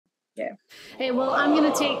Yeah. Well, I'm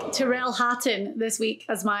going to take Tyrrell Hatton this week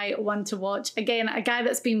as my one to watch. Again, a guy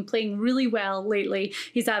that's been playing really well lately.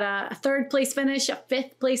 He's had a third place finish, a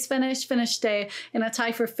fifth place finish, finished in a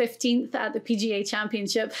tie for 15th at the PGA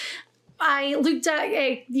Championship. I looked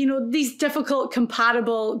at, these difficult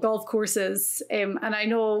comparable golf courses, and I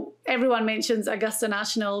know everyone mentions Augusta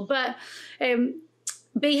National, but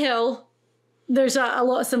Bay Hill, there's a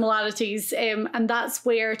lot of similarities, and that's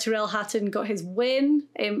where Tyrrell Hatton got his win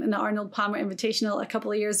in the Arnold Palmer Invitational a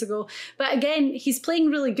couple of years ago. But again, he's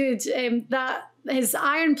playing really good. His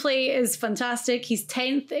iron play is fantastic. He's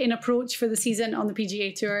 10th in approach for the season on the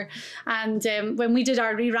PGA Tour. And when we did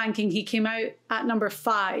our re-ranking, he came out at number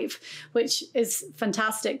 5, which is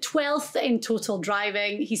fantastic. 12th in total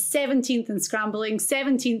driving. He's 17th in scrambling,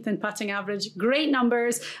 17th in putting average. Great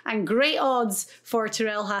numbers and great odds for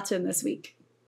Tyrrell Hatton this week.